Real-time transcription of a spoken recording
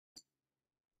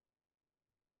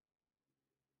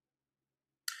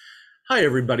Hi,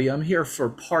 everybody. I'm here for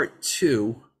part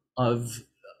two of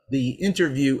the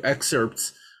interview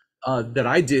excerpts that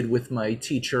I did with my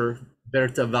teacher,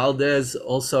 Berta Valdez,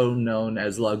 also known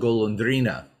as La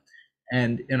Golondrina.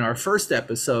 And in our first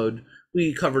episode,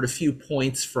 we covered a few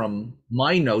points from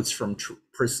my notes from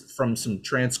some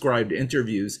transcribed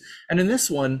interviews. And in this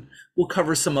one, we'll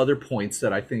cover some other points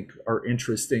that I think are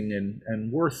interesting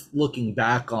and worth looking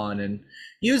back on, and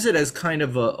use it as kind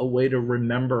of a way to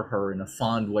remember her in a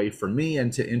fond way for me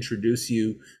and to introduce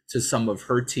you to some of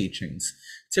her teachings.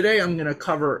 Today, I'm going to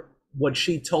cover what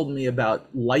she told me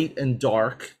about light and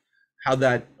dark, how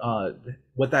that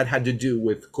what that had to do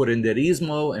with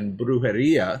curanderismo and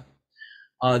brujeria,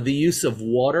 the use of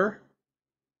water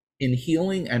in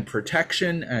healing and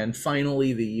protection, and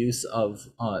finally the use of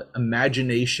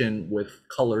imagination with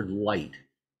colored light.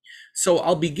 So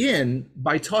I'll begin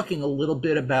by talking a little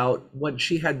bit about what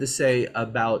she had to say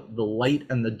about the light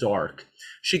and the dark.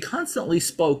 She constantly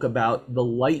spoke about the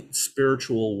light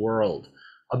spiritual world,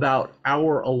 about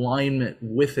our alignment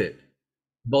with it,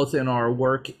 both in our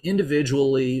work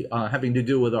individually, having to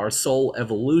do with our soul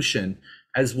evolution,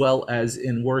 as well as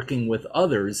in working with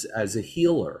others as a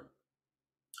healer.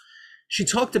 She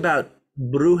talked about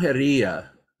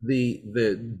brujeria,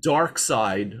 the dark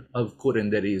side of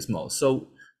curanderismo. So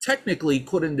technically,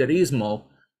 curanderismo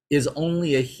is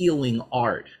only a healing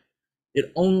art.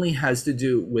 It only has to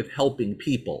do with helping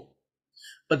people.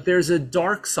 But there's a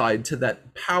dark side to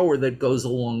that power that goes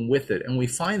along with it, and we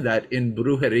find that in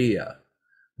brujeria.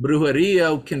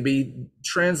 Brujeria can be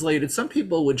translated, some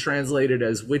people would translate it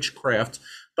as witchcraft,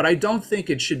 but I don't think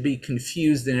it should be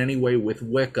confused in any way with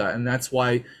Wicca, and that's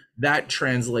why that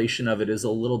translation of it is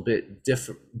a little bit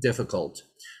difficult.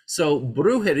 So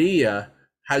brujeria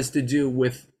has to do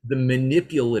with the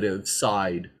manipulative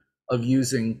side of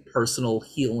using personal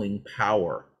healing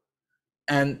power.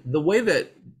 And the way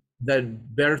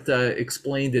that Berta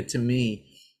explained it to me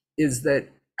is that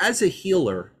as a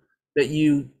healer, that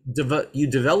you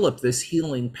develop this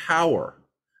healing power.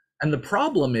 And the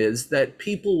problem is that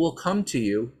people will come to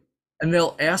you and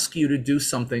they'll ask you to do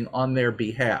something on their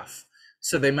behalf.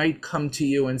 So they might come to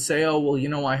you and say, oh,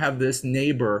 well, I have this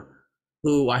neighbor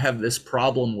who I have this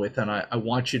problem with, and I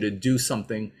want you to do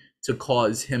something to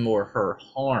cause him or her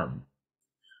harm.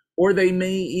 Or they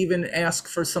may even ask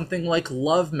for something like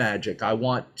love magic. I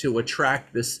want to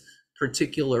attract this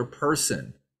particular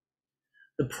person.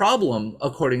 The problem,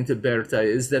 according to Berta,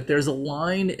 is that there's a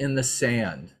line in the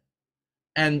sand.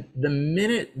 And the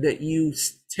minute that you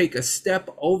take a step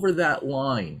over that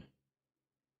line,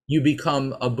 you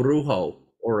become a brujo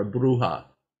or a bruja.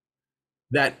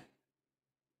 That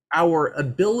our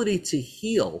ability to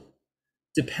heal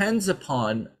depends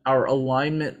upon our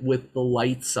alignment with the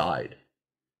light side.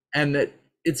 And that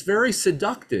it's very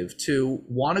seductive to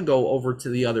want to go over to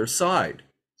the other side.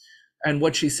 And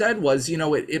what she said was,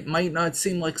 it might not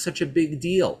seem like such a big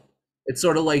deal. It's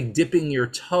sort of like dipping your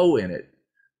toe in it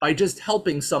by just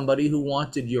helping somebody who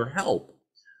wanted your help.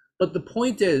 But the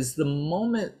point is, the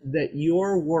moment that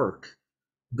your work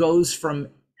goes from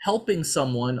helping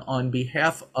someone on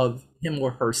behalf of him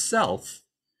or herself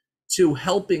to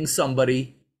helping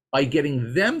somebody by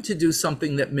getting them to do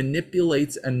something that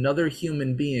manipulates another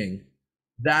human being,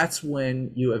 that's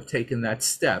when you have taken that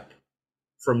step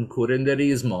from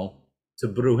curanderismo to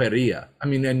brujeria. I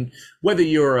mean, and whether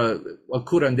you're a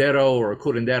curandero or a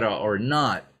curandera or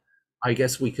not, I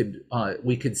guess we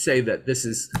could say that this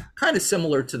is kind of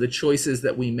similar to the choices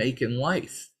that we make in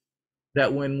life.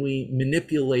 That when we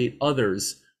manipulate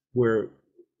others, we're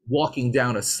walking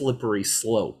down a slippery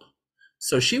slope.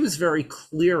 So she was very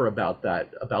clear about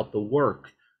that, about the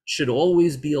work should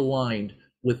always be aligned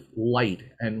with light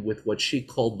and with what she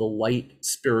called the light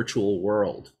spiritual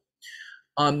world.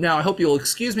 Now, I hope you'll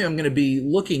excuse me. I'm going to be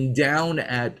looking down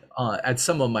at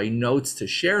some of my notes to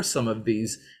share some of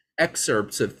these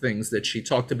excerpts of things that she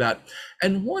talked about.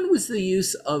 And one was the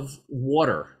use of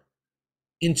water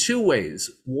in two ways: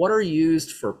 water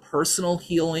used for personal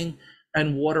healing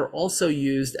and water also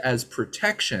used as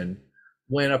protection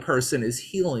when a person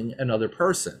is healing another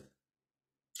person.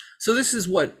 So this is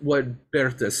what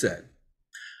Berta said.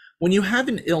 When you have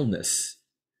an illness,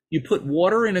 you put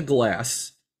water in a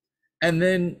glass and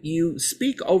then you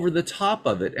speak over the top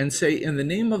of it and say, in the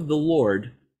name of the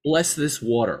Lord, bless this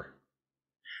water.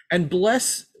 And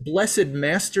blessed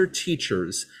master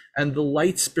teachers and the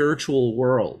light spiritual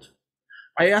world.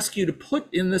 I ask you to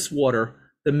put in this water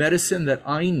the medicine that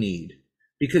I need,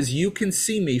 because you can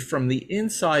see me from the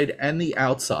inside and the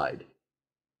outside.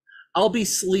 I'll be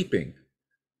sleeping.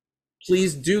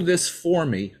 Please do this for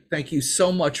me. Thank you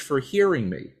so much for hearing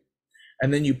me.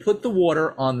 And then you put the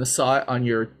water on the side on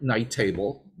your night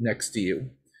table next to you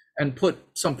and put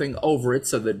something over it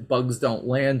so that bugs don't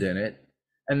land in it,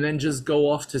 and then just go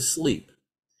off to sleep.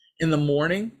 In the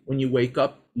morning, when you wake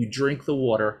up, you drink the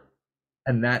water,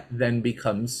 and that then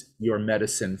becomes your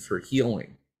medicine for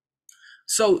healing.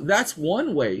 So that's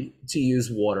one way to use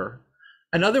water.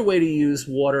 Another way to use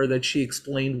water that she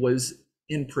explained was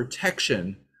in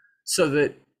protection, so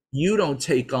that you don't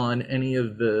take on any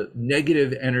of the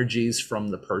negative energies from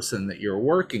the person that you're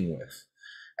working with.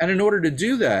 And in order to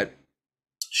do that,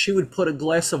 she would put a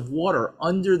glass of water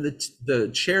under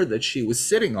the chair that she was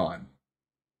sitting on.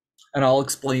 And I'll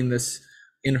explain this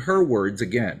in her words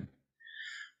again.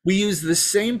 We use the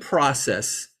same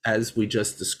process as we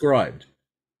just described.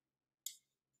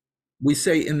 We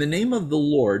say, in the name of the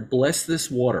Lord, bless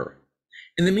this water.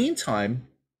 In the meantime,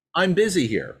 I'm busy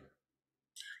here.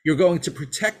 You're going to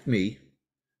protect me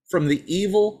from the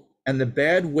evil and the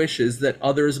bad wishes that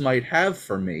others might have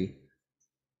for me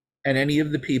and any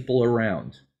of the people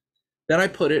around. Then I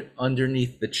put it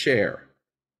underneath the chair.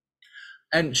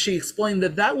 And she explained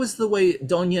that that was the way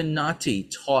Doña Nati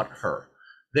taught her.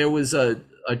 There was a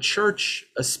church,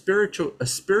 a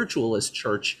spiritualist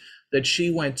church that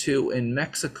she went to in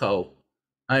Mexico,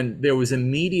 and there was a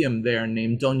medium there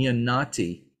named Doña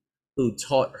Nati who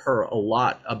taught her a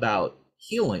lot about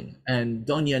healing. And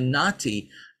Doña Nati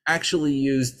actually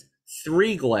used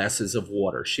 3 glasses of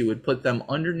water. She would put them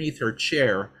underneath her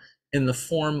chair in the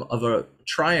form of a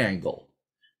triangle.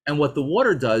 And what the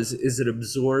water does is it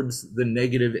absorbs the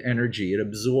negative energy. It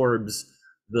absorbs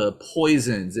the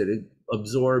poisons. It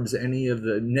absorbs any of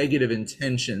the negative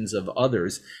intentions of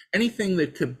others. Anything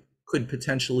that could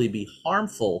potentially be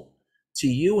harmful to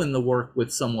you in the work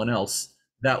with someone else,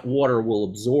 that water will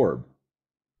absorb.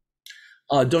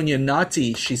 Doña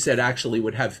Nati, she said, actually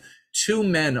would have 2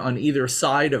 men on either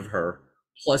side of her,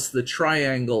 plus the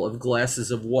triangle of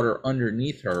glasses of water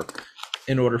underneath her,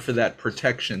 in order for that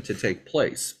protection to take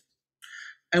place.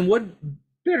 And what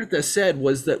Berta said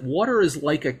was that water is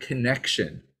like a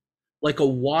connection, like a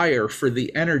wire for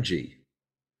the energy.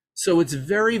 So it's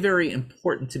very, very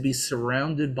important to be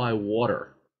surrounded by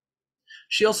water.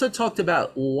 She also talked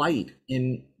about light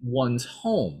in one's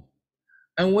home.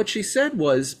 And what she said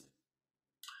was,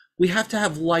 we have to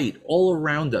have light all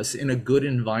around us in a good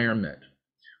environment.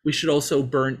 We should also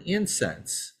burn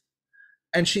incense.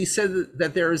 And she said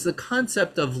that there is the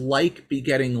concept of like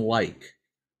begetting like.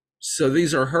 So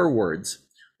these are her words.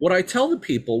 What I tell the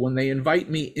people when they invite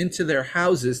me into their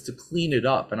houses to clean it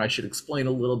up, and I should explain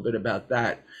a little bit about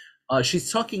that.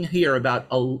 She's talking here about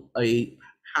a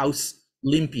house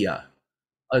limpia,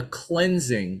 a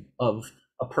cleansing of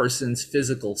a person's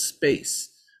physical space,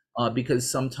 because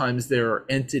sometimes there are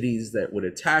entities that would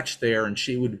attach there, and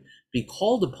she would be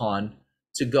called upon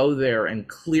to go there and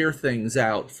clear things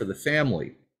out for the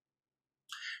family.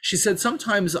 She said,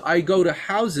 sometimes I go to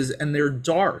houses and they're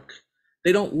dark.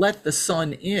 They don't let the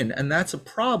sun in, and that's a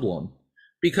problem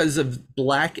because of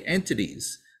black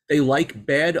entities. They like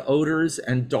bad odors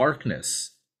and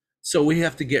darkness. So we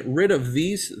have to get rid of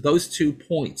those 2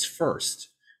 points first.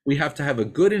 We have to have a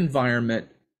good environment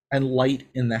and light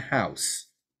in the house.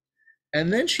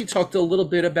 And then she talked a little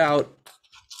bit about,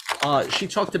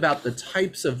 the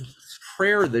types of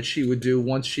prayer that she would do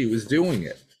once she was doing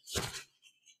it.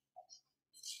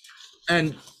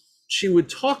 And she would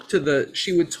talk to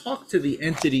the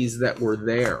entities that were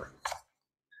there.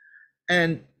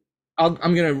 And I'm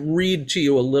going to read to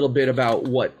you a little bit about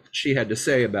what she had to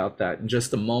say about that in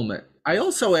just a moment. I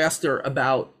also asked her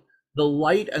about the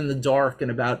light and the dark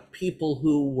and about people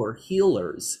who were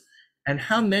healers and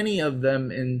how many of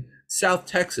them in South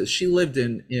Texas. She lived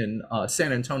in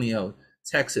San Antonio,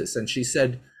 Texas, and she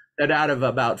said that out of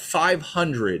about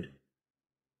 500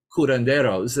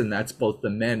 curanderos, and that's both the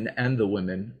men and the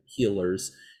women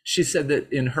healers, she said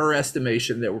that in her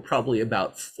estimation, there were probably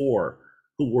about 4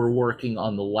 who were working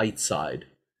on the light side,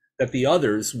 that the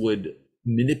others would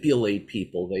manipulate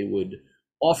people. They would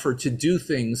offer to do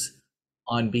things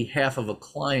on behalf of a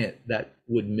client that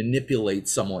would manipulate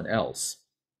someone else.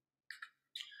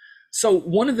 So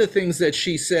one of the things that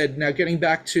she said, now getting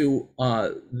back to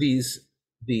these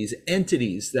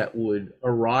entities that would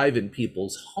arrive in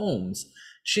people's homes,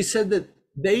 she said that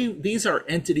these are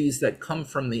entities that come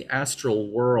from the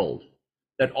astral world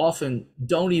that often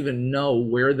don't even know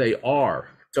where they are,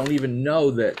 don't even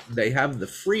know that they have the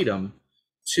freedom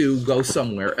to go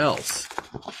somewhere else.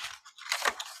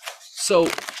 So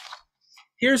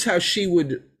here's how she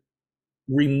would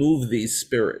remove these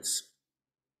spirits.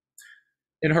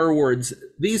 In her words,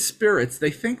 these spirits,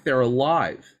 they think they're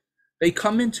alive. They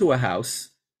come into a house,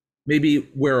 maybe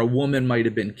where a woman might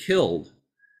have been killed,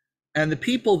 And the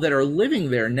people that are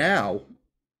living there now,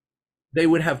 they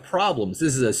would have problems.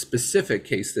 This is a specific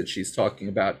case that she's talking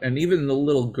about. And even the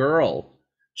little girl,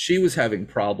 she was having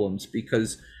problems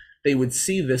because they would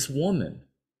see this woman.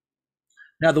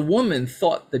 Now, the woman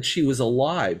thought that she was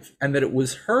alive and that it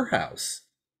was her house.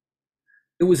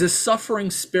 It was a suffering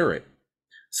spirit.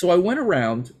 So I went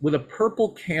around with a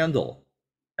purple candle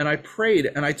and I prayed,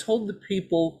 and I told the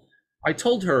people, I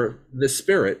told her, the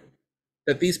spirit,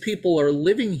 that these people are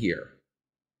living here.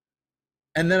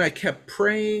 And then I kept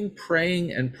praying,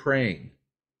 praying, and praying.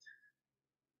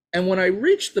 And when I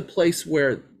reached the place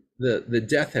where the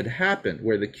death had happened,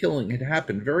 where the killing had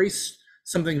happened,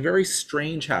 something very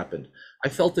strange happened. I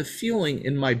felt a feeling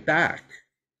in my back.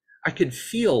 I could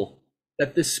feel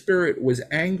that this spirit was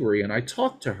angry, and I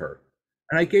talked to her.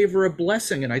 And I gave her a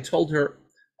blessing, and I told her,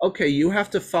 okay, you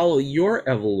have to follow your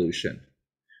evolution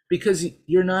because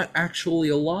you're not actually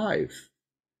alive.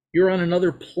 You're on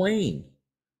another plane.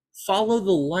 Follow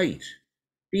the light.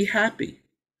 Be happy.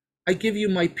 I give you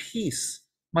my peace,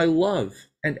 my love,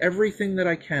 and everything that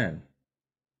I can.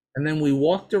 And then we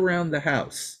walked around the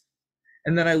house.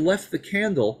 And then I left the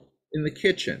candle in the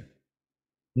kitchen.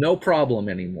 No problem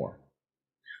anymore.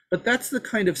 But that's the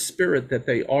kind of spirit that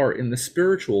they are in the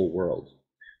spiritual world.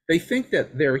 They think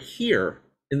that they're here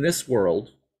in this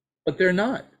world, but they're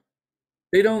not.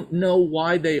 They don't know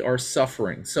why they are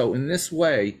suffering. So in this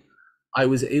way, I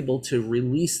was able to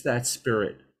release that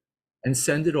spirit and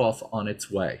send it off on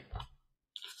its way.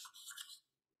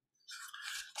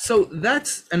 So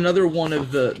that's another one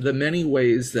of the many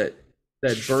ways that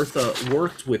Bertha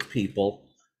worked with people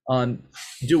on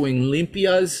doing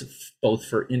limpias, both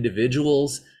for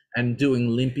individuals and doing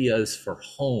limpias for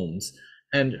homes.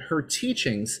 And her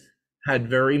teachings had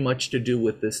very much to do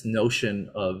with this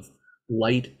notion of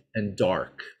light and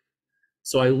dark.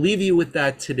 So I leave you with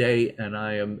that today, and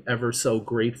I am ever so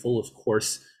grateful, of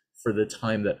course, for the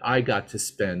time that I got to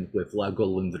spend with La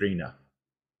Golondrina.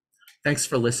 Thanks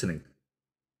for listening.